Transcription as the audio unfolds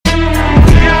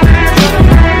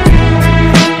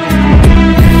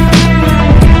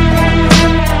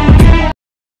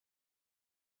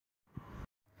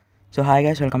So hi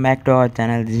guys, welcome back to our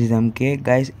channel. This is MK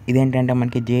guys. ఇదేంటంటే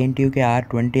మనకి జేఎన్టీయూకి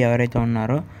R20 ఎవరైతే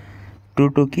ఉన్నారో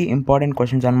 2కి ఇంపార్టెంట్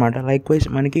క్వశ్చన్స్ అనమాట. లైక్ వైజ్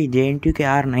మనకి జేఎన్టీయూకి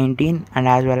R19 and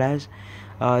as well as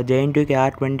జేఎన్టీయూకి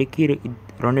R20కి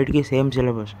రెండింటికి సేమ్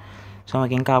సిలబస్. సో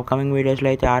మనకి ఇంకా అప్కమింగ్ వీడియోస్లో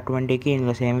అయితే R20కి in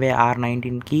the same way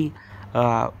R19కి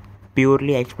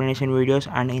purely explanation videos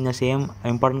and in the same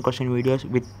important question videos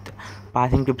with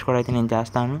passing tips కూడా అయితే నేను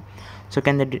చేస్తాను. సో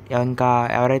కింద ఇంకా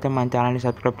ఎవరైతే మన ఛానల్ని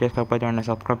సబ్స్క్రైబ్ చేసుకోకపోతే వెంటనే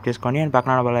సబ్స్క్రైబ్ చేసుకోండి అండ్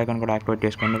పక్కన బెల్ ఐకాన్ కూడా యాక్టివేట్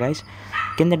చేసుకోండి గైస్.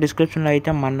 కింద డిస్క్రిప్షన్లో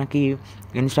అయితే మనకి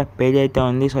ఇన్స్టా పేజ్ అయితే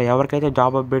ఉంది. సో ఎవరికైతే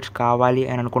జాబ్ అప్డేట్స్ కావాలి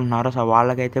అని అనుకుంటున్నారో సో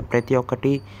వాళ్ళకైతే ప్రతి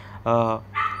ఒక్కటి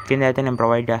కింద అయితే నేను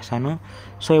ప్రొవైడ్ చేస్తాను.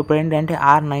 సో ఇప్పుడు ఏంటంటే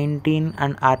R19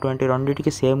 అండ్ R20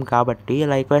 రెండింటికి సేమ్ కాబట్టి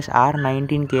లైక్ వైజ్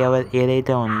R19కి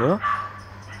ఏదైతే ఉందో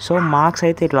సో మార్క్స్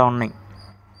అయితే ఇట్లా ఉన్నాయి.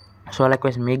 సో లైక్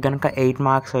వైజ్ మీకు కనుక 8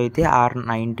 మార్క్స్ అయితే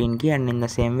R19కి and in the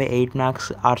same way 8 marks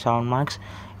are 7 marks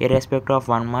irrespective of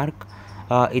 1 mark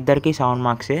ఇద్దరికి 7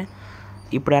 మార్క్సే.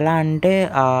 ఇప్పుడు ఎలా అంటే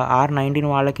R19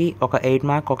 వాళ్ళకి ఒక 8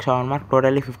 మార్క్ ఒక 7 మార్క్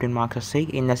టోటల్లీ 15 మార్క్స్ వస్తాయి.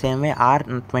 ఇన్ ద సేమ్ వే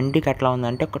R20కి ఎట్లా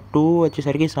ఉందంటే ఒక 2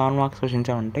 వచ్చేసరికి 7 మార్క్స్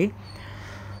క్వశ్చన్సే ఉంటాయి.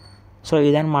 సో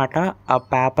ఇదనమాట ఆ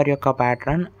పేపర్ యొక్క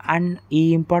ప్యాటర్న్. అండ్ ఈ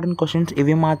ఇంపార్టెంట్ క్వశ్చన్స్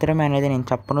ఇవి మాత్రమే అనేది నేను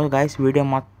చెప్పను గైస్, వీడియో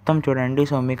మొత్తం చూడండి.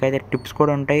 సో మీకైతే టిప్స్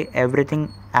కూడా ఉంటాయి, ఎవ్రీథింగ్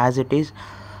యాజ్ ఇట్ ఈస్.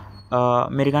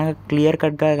 మీరు కనుక క్లియర్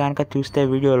కట్గా కనుక చూస్తే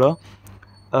వీడియోలో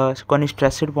కొన్ని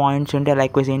స్ట్రెస్డ్ పాయింట్స్ ఉంటాయి.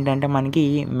 లైక్ వైజ్ ఏంటంటే మనకి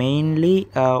మెయిన్లీ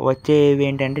వచ్చేవి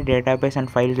ఏంటంటే డేటాబేస్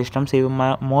అండ్ ఫైల్ సిస్టమ్స్, ఇవి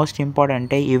మోస్ట్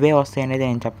ఇంపార్టెంట్, ఇవే వస్తాయి అనేది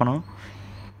నేను చెప్పను.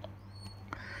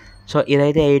 సో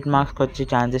ఇదైతే 8 మార్క్స్కి వచ్చే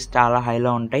ఛాన్సెస్ చాలా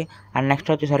హైలో ఉంటాయి. అండ్ నెక్స్ట్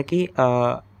వచ్చేసరికి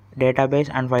డేటాబేస్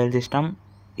అండ్ ఫైల్ సిస్టమ్,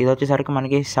 ఇది వచ్చేసరికి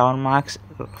మనకి 7 marks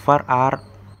for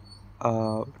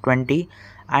R20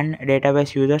 and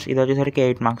database users ఇది వచ్చేసరికి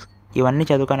 8 మార్క్స్. ఇవన్నీ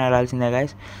చదువుకొని వెళ్ళాల్సిందే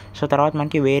గైస్. సో తర్వాత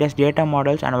మనకి various data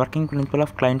models and working principle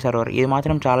of client server, ఇది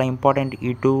మాత్రం చాలా ఇంపార్టెంట్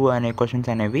ఈ 2 అనే క్వశ్చన్స్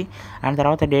అనేవి. అండ్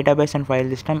తర్వాత డేటాబేస్ అండ్ ఫైల్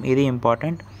సిస్టమ్, ఇది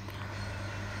ఇంపార్టెంట్.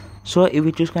 సో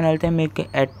ఇవి చూసుకొని వెళ్తే మీకు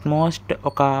అట్మోస్ట్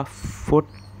ఒక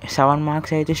 7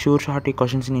 మార్క్స్ అయితే షూర్ షార్ట్. ఈ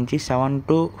క్వశ్చన్స్ నుంచి 7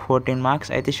 to 14 మార్క్స్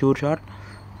అయితే షూర్ షార్ట్.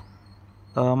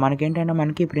 మనకేంటంటే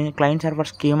మనకి క్లయింట్ సర్వర్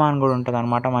స్కీమా అని కూడా ఉంటుంది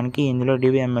అనమాట మనకి ఇందులో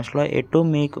dbmsలో.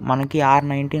 మనకి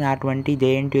R19 R20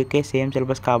 JNTUK same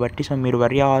syllabus కాబట్టి సో మీరు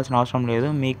వరీ అవ్వాల్సిన అవసరం లేదు.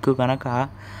 మీకు కనుక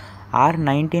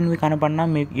R19వి కనపడినా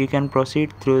మీకు you can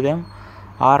proceed through them,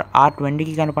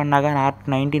 R20కి కనపడినా కానీ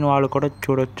R19 వాళ్ళు కూడా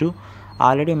చూడొచ్చు.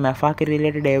 ఆల్రెడీ మెఫాకి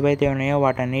రిలేటెడ్ ఏవైతే ఉన్నాయో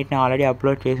వాటన్నిటిని ఆల్రెడీ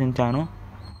అప్లోడ్ చేసి ఉంచాను.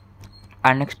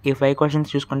 అండ్ నెక్స్ట్ ఈ 5 క్వశ్చన్స్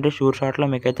చూసుకుంటే షూర్ షార్ట్లో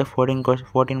మీకైతే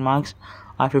 14 మార్క్స్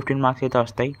ఆ 15 మార్క్స్ అయితే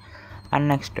వస్తాయి. అండ్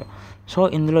నెక్స్ట్ సో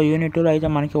ఇందులో యూనిట్ 2లో అయితే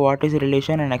మనకి what is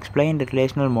relation and explain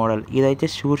relational model, ఇదైతే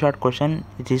sure short question.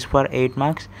 It is for 8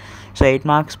 marks. So 8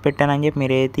 marks పెట్టానని చెప్పి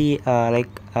మీరు అయితే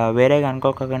లైక్ వేరేగా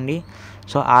అనుకోకండి.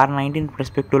 సో R19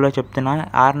 పర్స్పెక్టివ్లో చెప్తున్నా.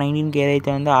 R19కి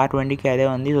ఏదైతే ఉందో R20కి అదే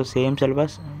ఉంది. So same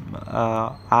syllabus.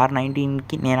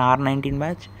 R19కి నేను R19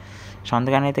 బ్యాచ్, సో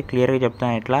అందుకని అయితే క్లియర్గా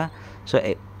చెప్తాను ఇట్లా. సో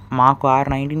మాకు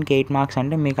R19కి 8 మార్క్స్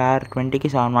అంటే మీకు R20కి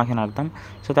 7 మార్క్స్ అని అర్థం.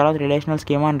 సో తర్వాత relational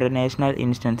schema and relational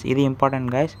instance, ఇది ఇంపార్టెంట్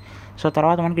గైస్. సో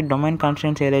తర్వాత మనకి డొమైన్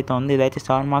కన్స్ట్రెంట్స్ ఏదైతే ఉందో ఇదైతే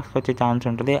 7 మార్క్స్కి వచ్చే ఛాన్స్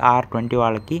ఉంటుంది R20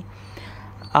 వాళ్ళకి.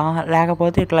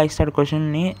 లేకపోతే ఇట్లా ఇస్తాడు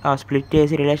క్వశ్చన్ని స్ప్లిట్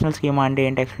చేసి రిలేషనల్ స్కీమా అంటే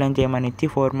ఏంటి ఎక్స్ప్లెయిన్ చేయమని ఇచ్చి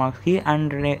 4 మార్క్స్కి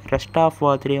అండ్ రెస్ట్ ఆఫ్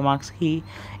 3 మార్క్స్కి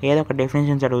ఏదో ఒక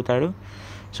డెఫినేషన్స్ అడుగుతాడు.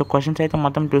 సో క్వశ్చన్స్ అయితే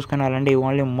మొత్తం చూసుకుని వెళ్ళండి,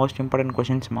 ఓన్లీ మోస్ట్ ఇంపార్టెంట్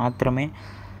క్వశ్చన్స్ మాత్రమే.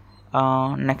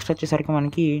 నెక్స్ట్ వచ్చేసరికి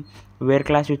మనకి wear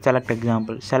class with select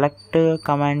example, select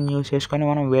command use చేసుకొని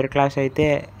మనం వేర్ క్లాస్ అయితే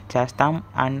చేస్తాం.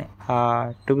 అండ్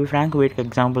టు బి ఫ్రాంక్ వీటికి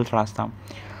ఎగ్జాంపుల్స్ రాస్తాం.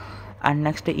 అండ్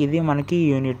నెక్స్ట్ ఇది మనకి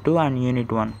unit 2 and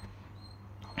unit 1.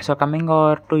 So coming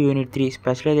over to unit 3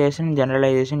 specialisation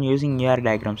generalisation using you're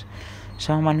diagrams.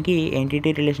 So మనకి entity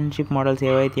relationship models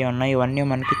ఏవైతే ఉన్నాయో ఇవన్నీ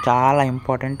మనకి చాలా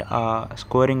ఇంపార్టెంట్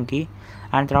స్కోరింగ్కి.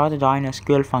 అండ్ తర్వాత జాయిన్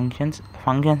SQL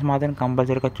ఫంక్షన్స్ మాత్రం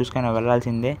కంపల్సరీగా చూసుకొని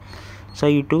వెళ్ళాల్సిందే. సో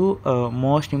ఈ 2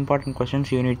 మోస్ట్ ఇంపార్టెంట్ క్వశ్చన్స్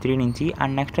యూనిట్ 3 నుంచి.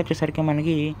 అండ్ నెక్స్ట్ వచ్చేసరికి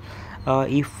మనకి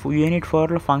ఈ unit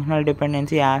 4లో functional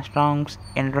dependency, ఆస్ట్రాంగ్స్,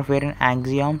 interference,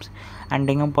 యాక్సియామ్స్ and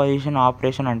decomposition,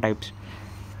 operation and types,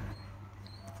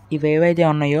 ఇవి ఏవైతే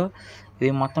ఉన్నాయో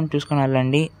ఇవి మొత్తం చూసుకొని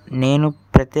వెళ్ళండి. నేను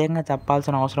ప్రత్యేకంగా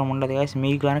చెప్పాల్సిన అవసరం ఉండదు గైస్.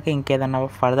 మీకు కనుక ఇంకేదన్నా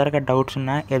ఫర్దర్గా డౌట్స్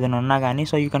ఉన్నా ఏదైనా ఉన్నా కానీ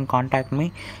so you can contact me.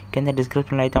 కింద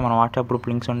డిస్క్రిప్షన్లో అయితే మన వాట్సాప్ గ్రూప్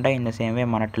లింక్స్ ఉంటాయి. ఇన్ ద సేమ్ వే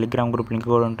మన టెలిగ్రామ్ గ్రూప్ లింక్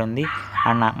కూడా ఉంటుంది.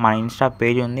 అండ్ మన ఇన్స్టా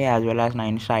పేజ్ ఉంది యాజ్ వెల్ యాజ్ నా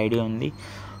ఇన్స్టా ఐడి ఉంది.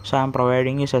 So I'm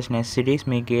providing you such necessities.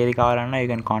 మీకు ఏది కావాలన్నా you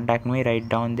can contact me right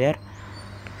down there.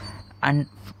 And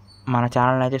మన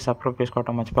ఛానల్ అయితే సబ్స్క్రైబ్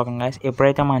చేసుకోవటం మర్చిపోకండి గైస్.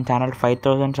 ఎప్పుడైతే మన ఛానల్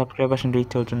 5000 సబ్స్క్రైబర్స్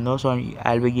రీచ్ అవుతుందో so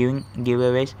I will be giving give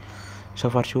అవేస్. So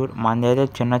for sure మనది అయితే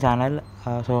చిన్న ఛానల్.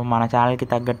 సో మన ఛానల్కి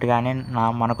తగ్గట్టుగానే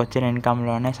మనకు వచ్చిన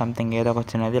ఇన్కమ్లోనే సంథింగ్ ఏదో ఒక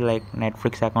వచ్చినది లైక్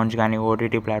నెట్ఫ్లిక్స్ అకౌంట్స్ కానీ,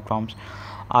 OTT platforms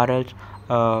or else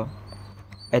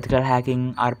ethical hacking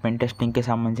are pen టెస్టింగ్కి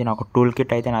సంబంధించిన ఒక టూల్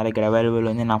కిట్ అయితే నా దగ్గర అవైలబుల్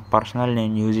ఉంది. నా పర్సనల్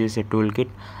నేను యూజ్ చేసే టూల్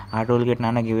కిట్. ఆ టూల్ కిట్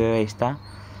నాన్న గివ్ అవే ఇస్తా.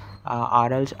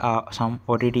 ఆర్ఎల్స్ సమ్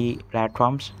ఓటీటీ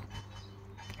ప్లాట్ఫామ్స్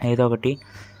ఏదో ఒకటి.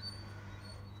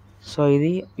 సో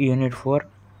ఇది యూనిట్ 4.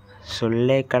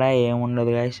 సొల్లే ఇక్కడ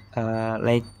ఏముండదు గైస్.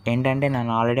 లైక్ ఏంటంటే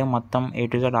నేను ఆల్రెడీ మొత్తం A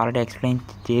to Z already explain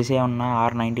చేసే ఉన్న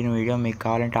R19 వీడియో. మీకు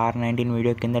కావాలంటే R19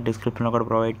 వీడియో కింద డిస్క్రిప్షన్లో కూడా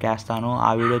ప్రొవైడ్ చేస్తాను. ఆ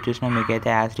వీడియో చూసినా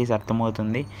మీకైతే యాజ్ ఇట్ ఈస్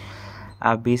అర్థమవుతుంది.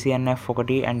 BCNF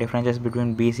ఒకటి and differences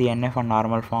between BCNF and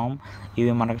normal form,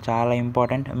 ఇవి మనకు చాలా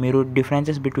ఇంపార్టెంట్. మీరు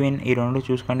డిఫరెన్సెస్ బిట్వీన్ ఈ రెండు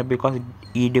చూసుకోండి. బికాస్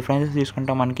ఈ డిఫరెన్సెస్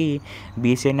చూసుకుంటే మనకి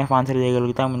BCNF ఆన్సర్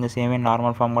చేయగలుగుతాం, in the same way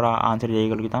normal form కూడా ఆన్సర్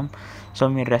చేయగలుగుతాం. సో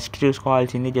మీరు రెస్ట్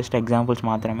చూసుకోవాల్సింది జస్ట్ ఎగ్జాంపుల్స్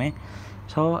మాత్రమే.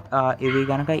 సో ఇవి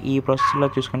కనుక ఈ ప్రాసెస్లో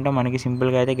చూసుకుంటే మనకి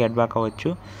సింపుల్గా అయితే గెట్ బ్యాక్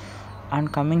అవ్వచ్చు. అండ్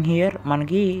కమింగ్ హియర్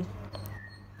మనకి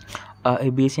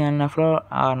ఈ BCNFలో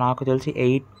నాకు తెలిసి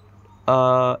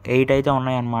 8 అయితే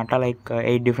ఉన్నాయన్నమాట. Like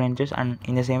 8 differences. And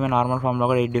in the same normal ఫామ్లో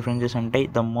కూడా 8 డిఫరెన్సెస్ ఉంటాయి,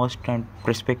 the most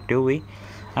perspective.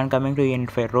 And coming to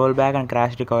unit 5 roll back and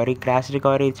crash recovery. Crash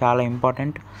recovery చాలా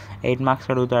ఇంపార్టెంట్. 8 మార్క్స్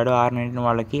అడుగుతాడు R19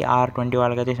 వాళ్ళకి, R20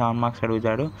 వాళ్ళకైతే 7 మార్క్స్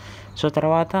అడుగుతాడు. సో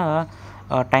తర్వాత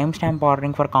time stamp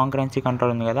ordering for concurrency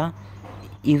control ఉంది కదా,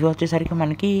 ఇవి వచ్చేసరికి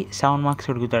మనకి 7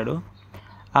 మార్క్స్ అడుగుతాడు.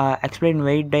 Explain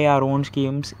wait die are own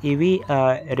schemes, ఇవి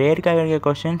రేర్గా అడిగే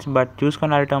క్వశ్చన్స్, బట్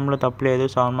చూసుకున్న అడగటంలో తప్పలేదు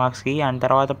 7 మార్క్స్కి. అండ్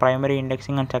తర్వాత primary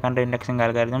indexing and secondary indexing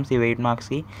algorithms, ఇవి 8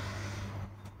 మార్క్స్కి.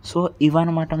 సో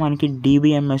ఇవన్నమాట మనకి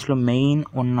DBMSలో మెయిన్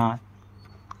ఉన్న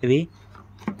ఇవి.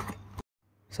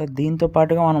 సో దీంతో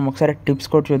పాటుగా మనం ఒకసారి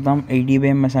టిప్స్ కూడా చూద్దాం, ఈ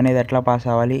DBMS అనేది ఎట్లా పాస్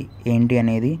అవ్వాలి ఏంటి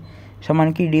అనేది. సో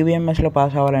మనకి DBMSలో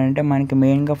పాస్ అవ్వాలంటే మనకి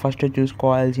మెయిన్గా ఫస్ట్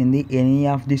చూసుకోవాల్సింది any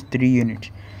of this 3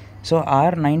 units. So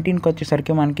R19కి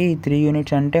వచ్చేసరికి మనకి 3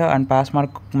 యూనిట్స్ అంటే అండ్ పాస్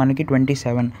మార్క్ మనకి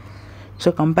 27. సో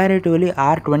కంపారేటివ్లీ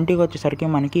R20కి వచ్చేసరికి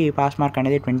మనకి పాస్ మార్క్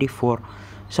అనేది 24.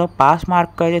 సో పాస్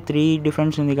మార్క్ అయితే 3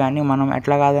 డిఫరెన్స్ ఉంది, కానీ మనం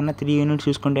ఎట్లా కాదన్నా 3 యూనిట్స్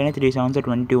చూసుకుంటేనే 3 7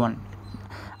 21.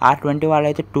 R20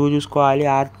 వాళ్ళైతే 2 చూసుకోవాలి,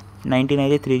 R19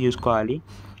 అయితే 3 చూసుకోవాలి.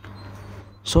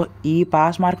 సో ఈ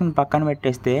పాస్ మార్క్ని పక్కన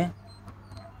పెట్టేస్తే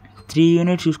 3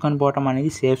 యూనిట్స్ చూసుకొని పోవటం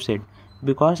అనేది సేఫ్ సైడ్.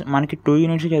 బికాస్ మనకి 2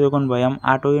 యూనిట్స్ చదువుకొని పోయాం,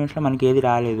 ఆ 2 యూనిట్స్లో మనకి ఏది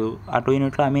రాలేదు. ఆ 2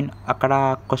 యూనిట్లో అక్కడ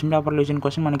క్వశ్చన్ పేపర్లో ఇచ్చిన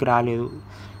క్వశ్చన్ మనకి రాలేదు.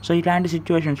 సో ఇలాంటి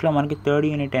సిచ్యువేషన్స్లో మనకి 3rd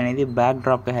యూనిట్ అనేది బ్యాక్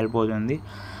డ్రాప్గా హెల్ప్ అవుతుంది.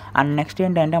 అండ్ నెక్స్ట్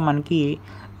ఏంటంటే మనకి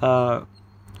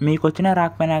మీకు వచ్చినా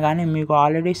రాకపోయినా కానీ మీకు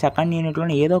ఆల్రెడీ 2nd యూనిట్లో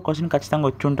ఏదో క్వశ్చన్ ఖచ్చితంగా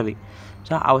వచ్చి ఉంటుంది.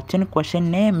 సో ఆ వచ్చిన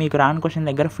క్వశ్చన్నే మీకు రాని క్వశ్చన్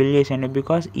దగ్గర ఫిల్ చేసేయండి.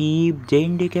 బికాస్ ఈ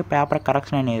JNTK పేపర్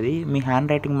కరెక్షన్ అనేది మీ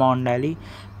హ్యాండ్ రైటింగ్ బాగుండాలి,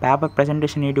 పేపర్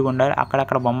ప్రజెంటేషన్ నీట్గా ఉండాలి,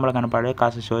 అక్కడక్కడ బొమ్మలు కనపడే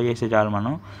కాస్త షో చేస్తే చాలు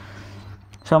మనం.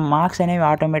 సో మార్క్స్ అనేవి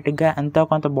ఆటోమేటిక్గా ఎంతో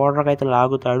కొంత బోర్డర్కి అయితే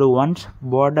లాగుతాడు. వన్స్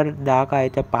బోర్డర్ దాకా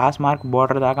అయితే పాస్ మార్క్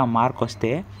బోర్డర్ దాకా మార్క్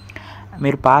వస్తే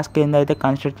మీరు పాస్ కింద అయితే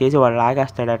కన్సిడర్ చేసి వాడు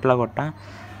లాగేస్తాడు ఎట్లా కొట్ట.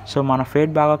 సో మన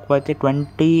ఫేట్ బాగోకపోతే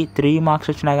 23 మార్క్స్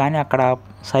వచ్చినా కానీ అక్కడ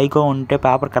సైకో ఉంటే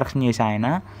పేపర్ కరెక్షన్ చేసి ఆయన.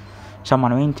 సో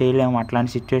మనం ఏం చేయలేము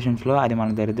అట్లాంటి సిచ్యువేషన్స్లో, అది మన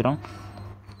దరిద్రం.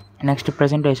 Next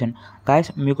presentation. గాయస్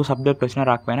మీకు సబ్జెక్ట్ వచ్చినా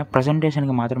రాకపోయినా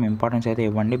ప్రెజెంటేషన్కి మాత్రం ఇంపార్టెన్స్ అయితే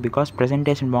ఇవ్వండి. బికాస్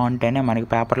ప్రెజెంటేషన్ బాగుంటేనే మనకి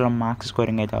పేపర్లో మార్క్స్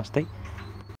స్కోరింగ్ అయితే వస్తాయి.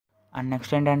 అండ్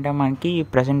నెక్స్ట్ ఏంటంటే మనకి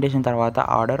ప్రెజెంటేషన్ తర్వాత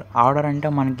ఆర్డర్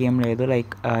అంటే మనకి ఏం లేదు.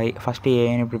 లైక్ ఫస్ట్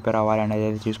ఏని ప్రిపేర్ అవ్వాలి అనేది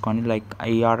అయితే చూసుకోండి. లైక్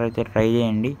ఈ ఆర్డర్ అయితే ట్రై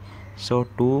చేయండి. సో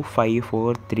 2 5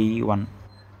 4 3 1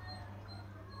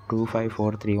 2 5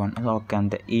 4 3 1 ఓకే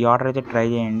అంతే. ఈ ఆర్డర్ అయితే ట్రై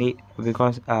చేయండి.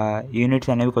 బికాస్ యూనిట్స్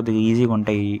అనేవి కొద్దిగా ఈజీగా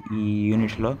ఉంటాయి ఈ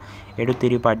యూనిట్స్లో, ఎటు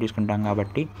తిరిగి పార్ట్ తీసుకుంటాం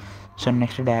కాబట్టి. సో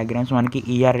నెక్స్ట్ డయాగ్రామ్స్ మనకి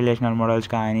రిలేషనల్ మోడల్స్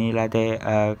కానీ లేకపోతే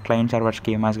క్లయింట్ సర్వర్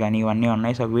స్కీమాస్ కానీ ఇవన్నీ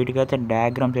ఉన్నాయి. సో వీటికైతే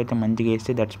డయాగ్రామ్స్ అయితే మంచిగా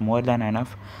వేస్తే దట్స్ మోర్ దాన్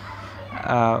ఎనఫ్.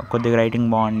 కొద్దిగా రైటింగ్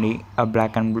బాగుండి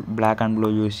బ్లాక్ అండ్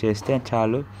బ్లూ యూస్ చేస్తే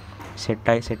చాలు, సెట్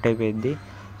అయిపోయింది.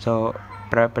 సో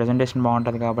ప్రెజెంటేషన్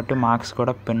బాగుంటుంది కాబట్టి మార్క్స్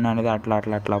కూడా పెన్ అనేది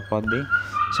అట్లా పోద్ది.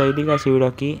 సో ఇది ఈ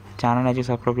వీడియోకి. ఛానల్ అయితే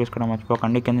సబ్స్క్రైబ్ చేసుకోవడం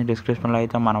మర్చిపోకండి. కింద డిస్క్రిప్షన్లో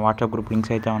అయితే మన వాట్సాప్ గ్రూప్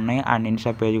లింక్స్ అయితే ఉన్నాయి అండ్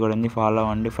ఇన్స్టా పేజ్ కూడా ఉంది, ఫాలో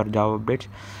అవ్వండి ఫర్ జాబ్ అప్డేట్స్.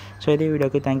 సో ఇది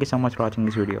వీడియోకి. Thank you so much for watching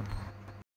this video.